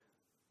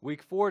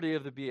Week 40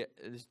 of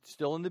is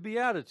still in the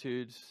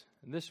Beatitudes,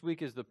 and this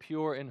week is the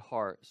pure in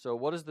heart. So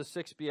what is the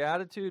sixth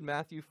Beatitude?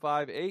 Matthew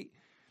 5:8.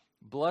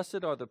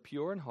 Blessed are the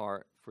pure in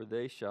heart, for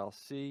they shall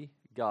see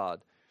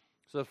God.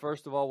 So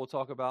first of all, we'll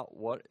talk about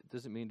what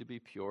does it mean to be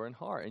pure in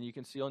heart. And you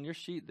can see on your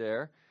sheet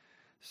there,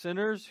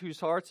 sinners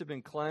whose hearts have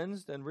been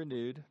cleansed and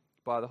renewed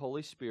by the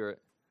Holy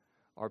Spirit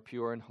are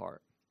pure in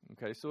heart.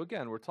 Okay, so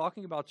again, we're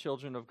talking about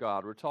children of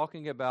God. We're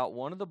talking about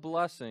one of the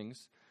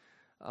blessings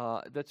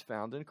that's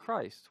found in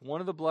Christ. One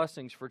of the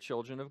blessings for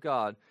children of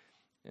God.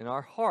 And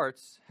our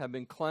hearts have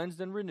been cleansed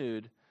and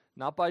renewed,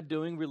 not by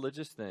doing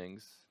religious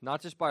things,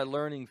 not just by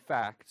learning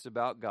facts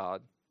about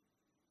God,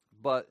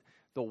 but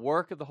the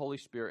work of the Holy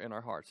Spirit in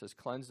our hearts has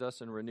cleansed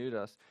us and renewed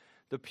us.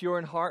 The pure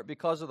in heart,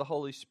 because of the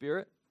Holy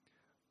Spirit,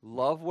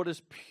 love what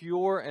is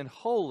pure and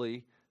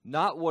holy,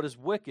 not what is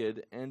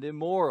wicked and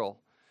immoral.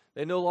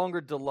 They no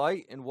longer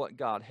delight in what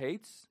God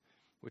hates,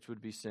 which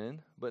would be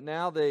sin, but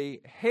now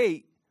they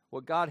hate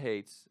what God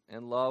hates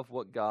and love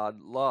what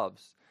God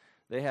loves.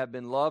 They have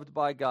been loved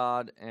by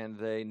God, and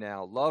they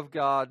now love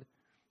God,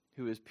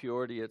 who is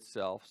purity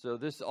itself. So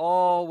this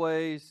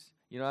always,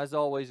 as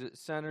always, it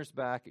centers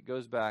back, it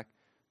goes back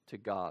to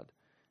God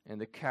and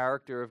the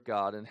character of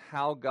God and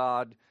how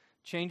God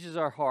changes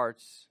our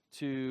hearts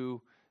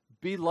to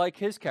be like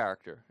His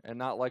character and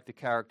not like the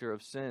character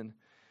of sin.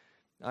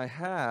 I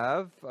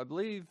have, I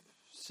believe,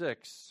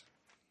 six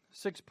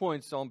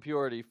points on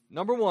purity.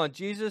 Number one,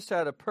 Jesus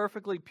had a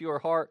perfectly pure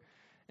heart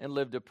and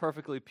lived a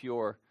perfectly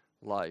pure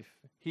life.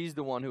 He's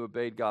the one who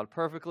obeyed God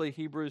perfectly.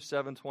 Hebrews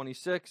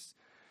 7:26.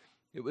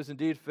 It was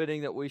indeed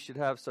fitting that we should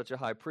have such a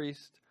high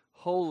priest,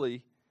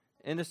 holy,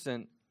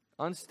 innocent,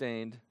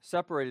 unstained,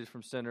 separated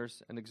from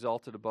sinners, and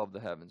exalted above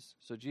the heavens.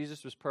 So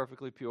Jesus was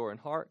perfectly pure in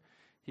heart.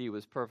 He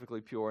was perfectly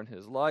pure in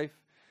His life.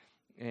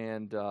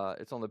 And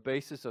it's on the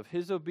basis of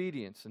His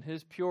obedience and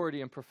His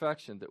purity and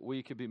perfection that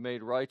we could be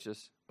made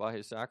righteous by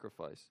His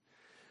sacrifice.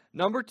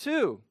 Number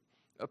two,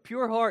 a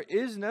pure heart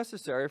is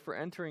necessary for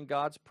entering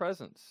God's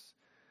presence.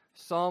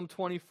 Psalm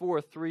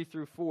 24,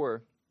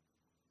 3-4.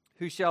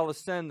 Who shall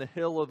ascend the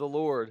hill of the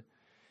Lord?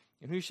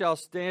 And who shall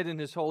stand in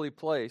His holy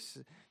place?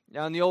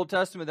 Now in the Old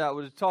Testament that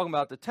was talking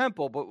about the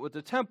temple, but what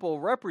the temple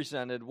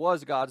represented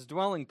was God's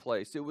dwelling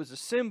place. It was a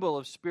symbol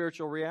of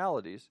spiritual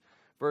realities.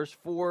 Verse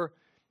 4,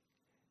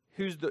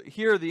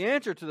 here are the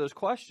answer to those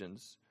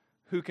questions.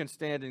 Who can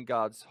stand in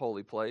God's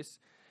holy place?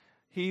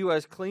 He who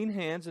has clean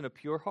hands and a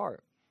pure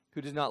heart,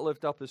 who does not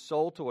lift up his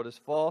soul to what is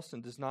false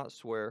and does not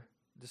swear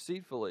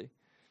deceitfully.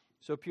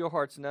 So a pure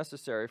heart's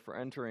necessary for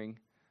entering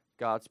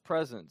God's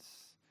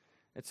presence.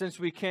 And since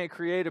we can't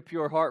create a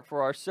pure heart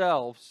for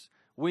ourselves,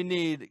 we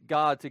need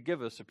God to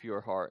give us a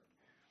pure heart.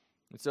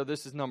 And so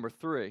this is number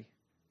three.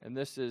 And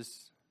this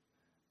is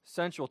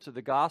central to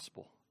the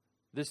gospel.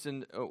 This,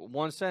 in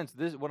one sense,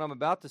 what I'm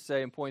about to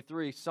say in point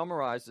 3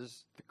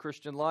 summarizes the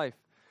Christian life.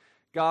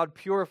 God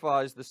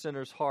purifies the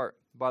sinner's heart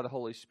by the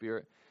Holy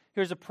Spirit.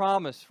 Here's a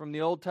promise from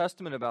the Old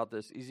Testament about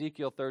this.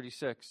 Ezekiel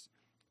 36,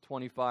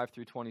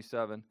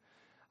 25-27.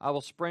 I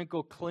will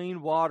sprinkle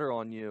clean water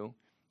on you,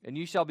 and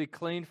you shall be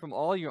clean from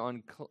all your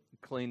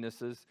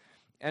uncleannesses,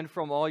 and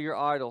from all your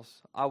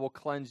idols I will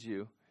cleanse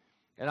you.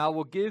 And I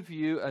will give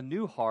you a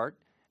new heart,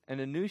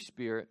 and a new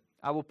spirit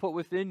I will put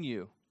within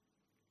you.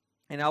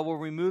 And I will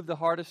remove the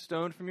heart of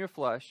stone from your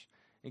flesh,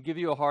 and give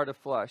you a heart of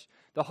flesh.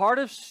 The heart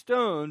of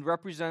stone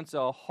represents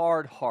a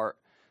hard heart.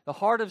 The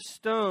heart of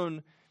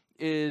stone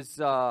is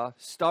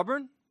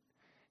stubborn.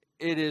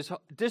 It is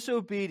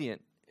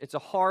disobedient. It's a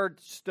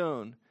hard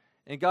stone.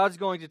 And God's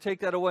going to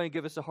take that away and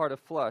give us a heart of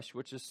flesh,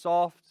 which is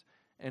soft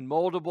and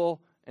moldable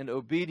and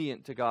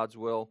obedient to God's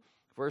will.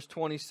 Verse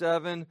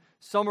 27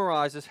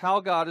 summarizes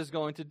how God is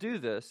going to do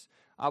this.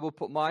 I will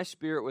put my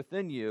spirit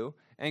within you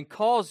and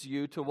cause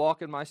you to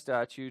walk in my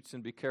statutes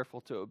and be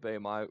careful to obey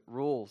my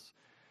rules.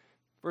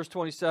 Verse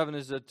 27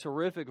 is a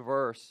terrific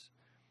verse.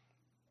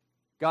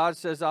 God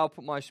says, I'll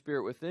put my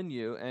spirit within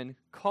you and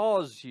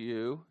cause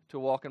you to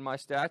walk in my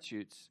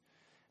statutes.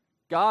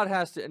 God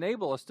has to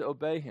enable us to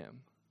obey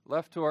Him.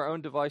 Left to our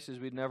own devices,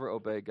 we'd never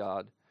obey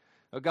God.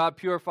 Now, God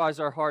purifies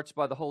our hearts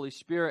by the Holy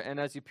Spirit, and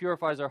as He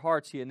purifies our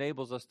hearts, He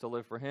enables us to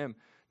live for Him.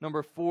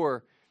 Number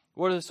 4,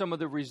 what are some of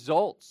the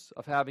results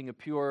of having a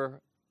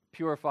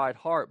purified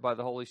heart by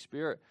the Holy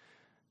Spirit?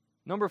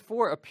 Number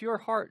 4, a pure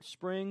heart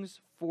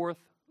springs forth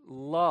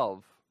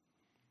love.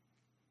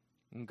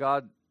 When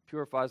God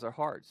purifies our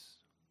hearts,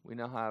 we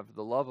now have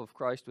the love of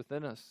Christ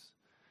within us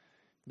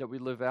that we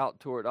live out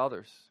toward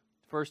others.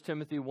 1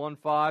 Timothy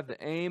 1:5,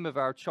 the aim of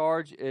our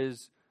charge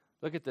is,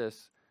 look at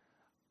this,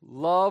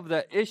 love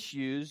that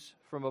issues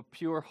from a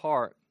pure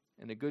heart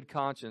and a good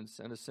conscience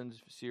and a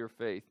sincere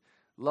faith.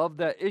 Love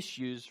that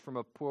issues from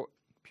a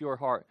pure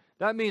heart.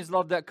 That means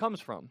love that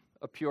comes from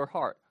a pure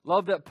heart.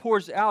 Love that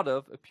pours out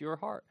of a pure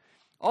heart.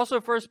 Also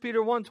 1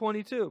 Peter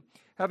 1:22,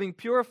 having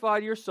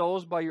purified your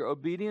souls by your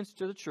obedience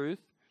to the truth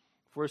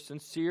for a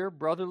sincere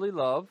brotherly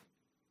love,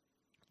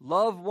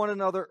 love one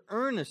another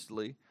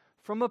earnestly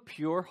from a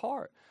pure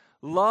heart.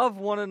 Love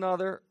one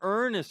another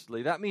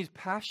earnestly. That means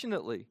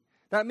passionately.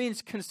 That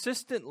means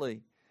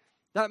consistently.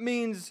 That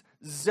means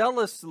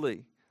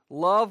zealously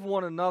love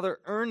one another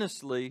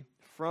earnestly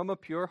from a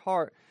pure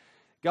heart.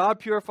 God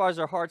purifies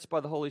our hearts by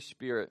the Holy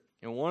Spirit,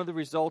 and one of the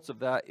results of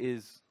that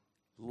is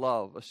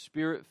love. A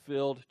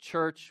Spirit-filled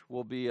church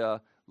will be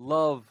a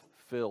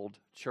love-filled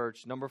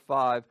church. Number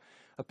 5,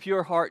 a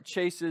pure heart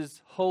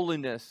chases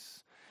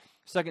holiness.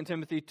 2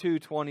 Timothy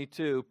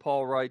 2:22,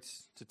 Paul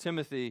writes to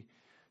Timothy,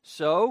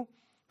 "So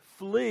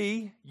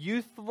flee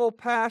youthful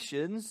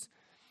passions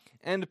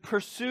and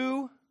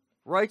pursue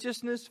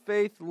righteousness,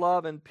 faith,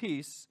 love, and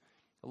peace,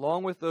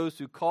 along with those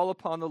who call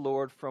upon the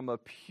Lord from a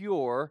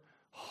pure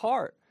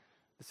heart."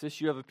 This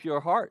issue of a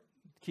pure heart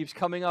keeps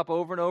coming up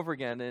over and over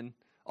again and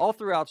all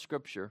throughout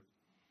Scripture.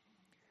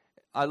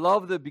 I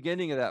love the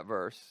beginning of that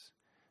verse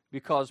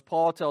because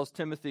Paul tells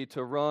Timothy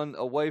to run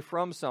away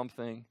from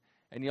something,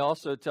 and he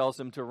also tells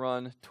him to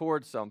run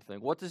towards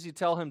something. What does he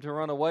tell him to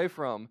run away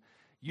from?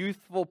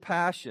 Youthful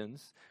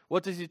passions.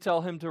 What does he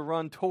tell him to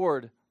run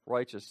toward?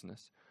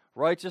 Righteousness.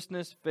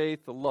 Righteousness,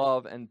 faith,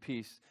 love, and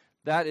peace.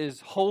 That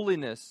is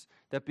holiness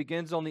that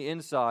begins on the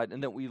inside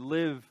and that we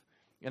live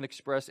and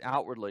express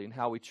outwardly in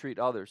how we treat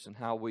others and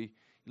how we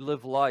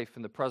live life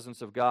in the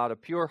presence of God. A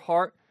pure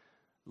heart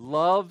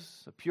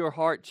loves, a pure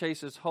heart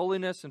chases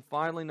holiness. And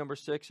finally, number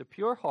 6, a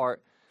pure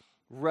heart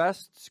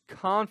rests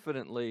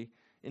confidently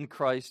in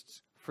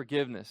Christ's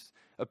forgiveness.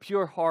 A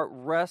pure heart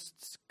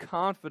rests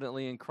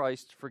confidently in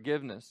Christ's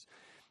forgiveness.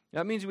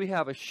 That means we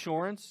have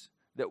assurance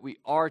that we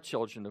are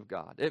children of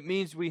God. It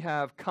means we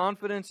have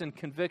confidence and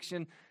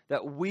conviction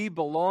that we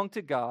belong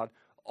to God.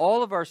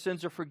 All of our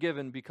sins are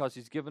forgiven because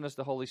He's given us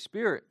the Holy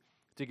Spirit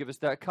to give us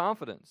that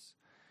confidence.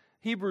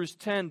 Hebrews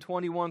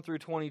 10:21 through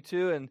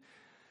 22, and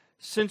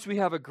since we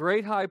have a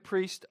great high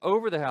priest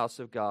over the house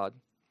of God,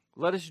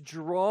 let us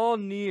draw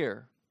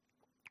near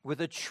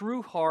with a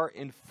true heart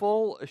in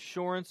full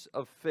assurance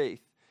of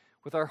faith,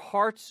 with our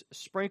hearts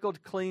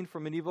sprinkled clean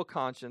from an evil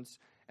conscience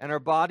and our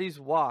bodies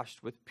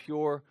washed with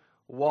pure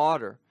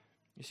water.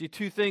 You see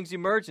two things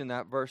emerge in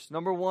that verse.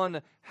 Number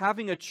 1,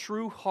 having a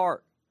true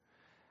heart,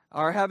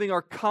 or having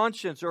our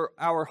conscience or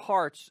our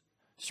hearts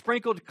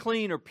sprinkled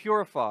clean or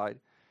purified.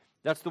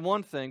 That's the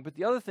one thing. But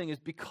the other thing is,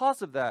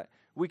 because of that,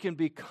 we can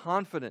be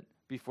confident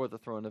before the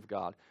throne of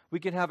God. We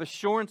can have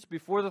assurance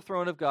before the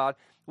throne of God.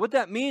 What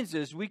that means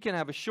is we can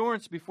have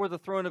assurance before the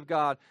throne of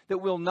God that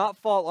we'll not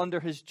fall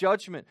under His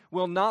judgment,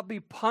 will not be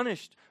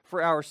punished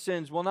for our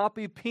sins, will not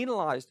be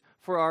penalized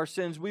for our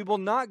sins. We will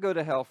not go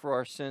to hell for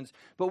our sins,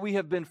 but we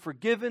have been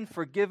forgiven,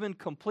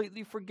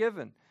 completely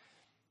forgiven.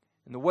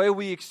 And the way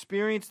we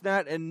experience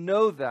that and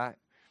know that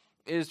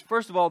is,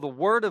 first of all, the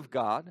Word of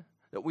God,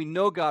 that we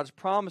know God's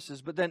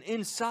promises, but then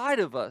inside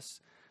of us,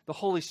 the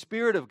Holy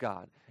Spirit of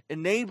God,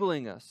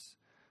 enabling us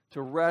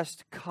to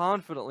rest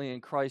confidently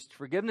in Christ's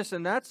forgiveness.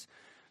 And that's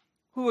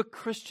who a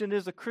Christian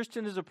is. A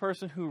Christian is a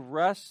person who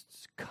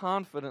rests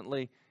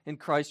confidently in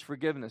Christ's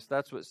forgiveness.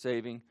 That's what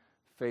saving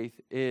faith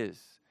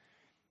is.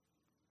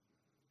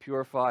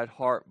 Purified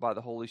heart by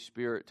the Holy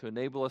Spirit to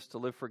enable us to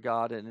live for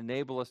God and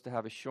enable us to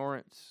have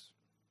assurance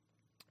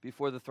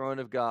before the throne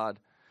of God.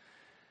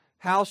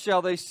 How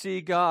shall they see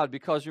God?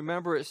 Because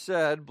remember it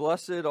said,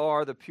 "Blessed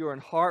are the pure in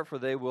heart, for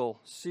they will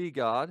see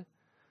God."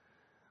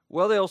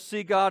 Well, they'll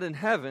see God in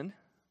heaven,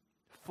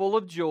 full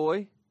of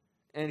joy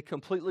and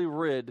completely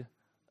rid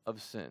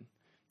of sin.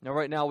 Now,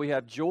 right now we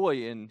have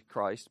joy in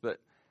Christ,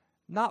 but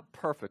not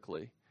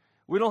perfectly.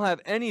 We don't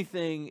have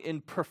anything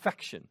in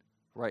perfection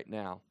right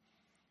now.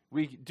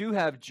 We do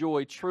have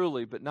joy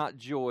truly, but not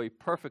joy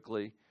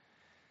perfectly.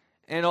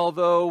 And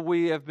although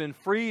we have been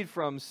freed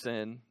from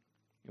sin,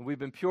 and we've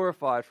been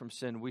purified from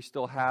sin, we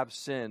still have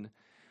sin.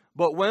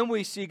 But when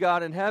we see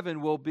God in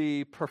heaven, we'll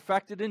be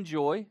perfected in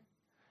joy,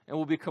 and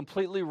we'll be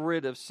completely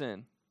rid of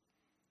sin.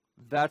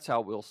 That's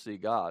how we'll see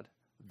God.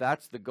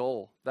 That's the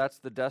goal. That's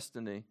the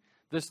destiny.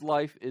 This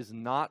life is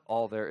not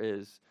all there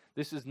is.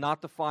 This is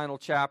not the final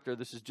chapter.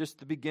 This is just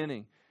the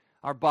beginning.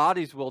 Our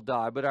bodies will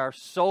die, but our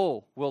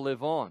soul will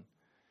live on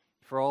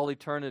for all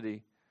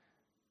eternity.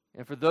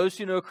 And for those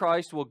who know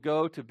Christ, will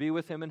go to be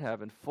with Him in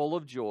heaven, full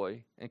of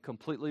joy and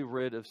completely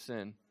rid of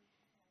sin.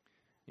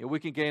 You know, we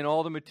can gain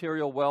all the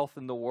material wealth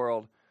in the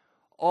world,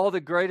 all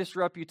the greatest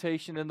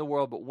reputation in the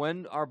world, but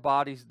when our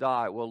bodies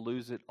die, we'll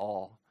lose it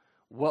all.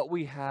 What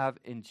we have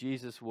in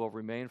Jesus will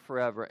remain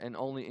forever, and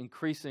only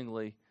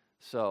increasingly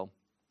so.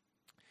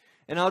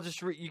 And I'll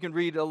just you can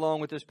read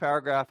along with this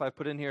paragraph. I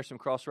put in here some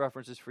cross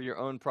references for your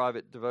own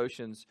private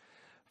devotions.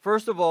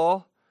 First of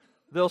all,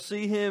 they'll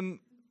see Him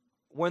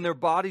when their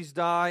bodies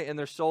die and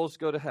their souls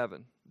go to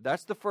heaven.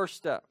 That's the first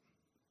step.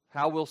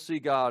 How we'll see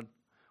God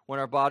when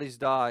our bodies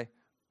die,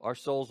 our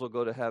souls will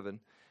go to heaven.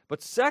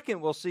 But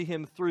second, we'll see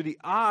Him through the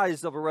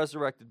eyes of a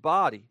resurrected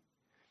body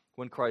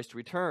when Christ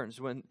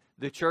returns. When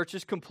the church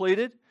is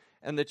completed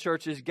and the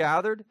church is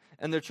gathered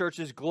and the church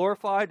is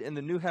glorified in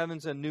the new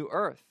heavens and new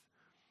earth.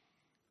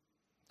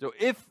 So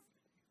if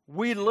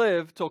we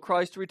live till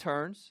Christ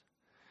returns,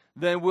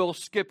 then we'll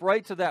skip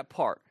right to that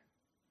part.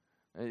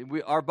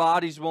 Our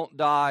bodies won't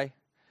die,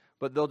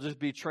 but they'll just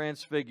be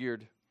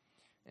transfigured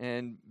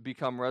and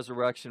become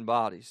resurrection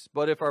bodies.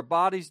 But if our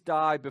bodies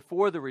die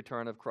before the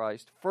return of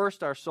Christ,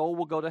 first our soul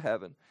will go to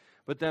heaven.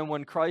 But then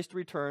when Christ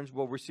returns,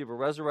 we'll receive a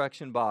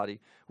resurrection body.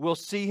 We'll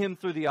see him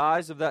through the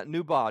eyes of that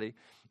new body,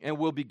 and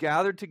we'll be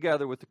gathered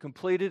together with the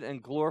completed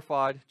and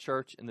glorified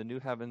church in the new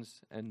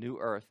heavens and new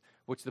earth,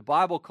 which the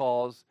Bible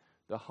calls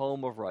the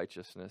home of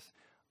righteousness.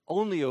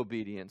 Only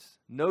obedience,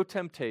 no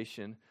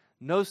temptation,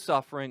 no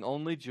suffering,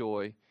 only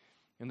joy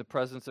in the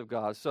presence of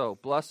God. So,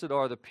 blessed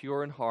are the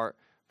pure in heart,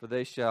 for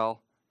they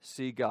shall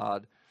see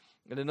God.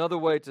 And another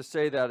way to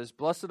say that is,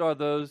 blessed are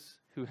those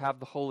who have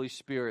the Holy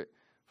Spirit,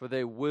 for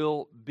they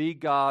will be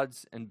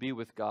God's and be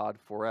with God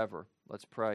forever. Let's pray.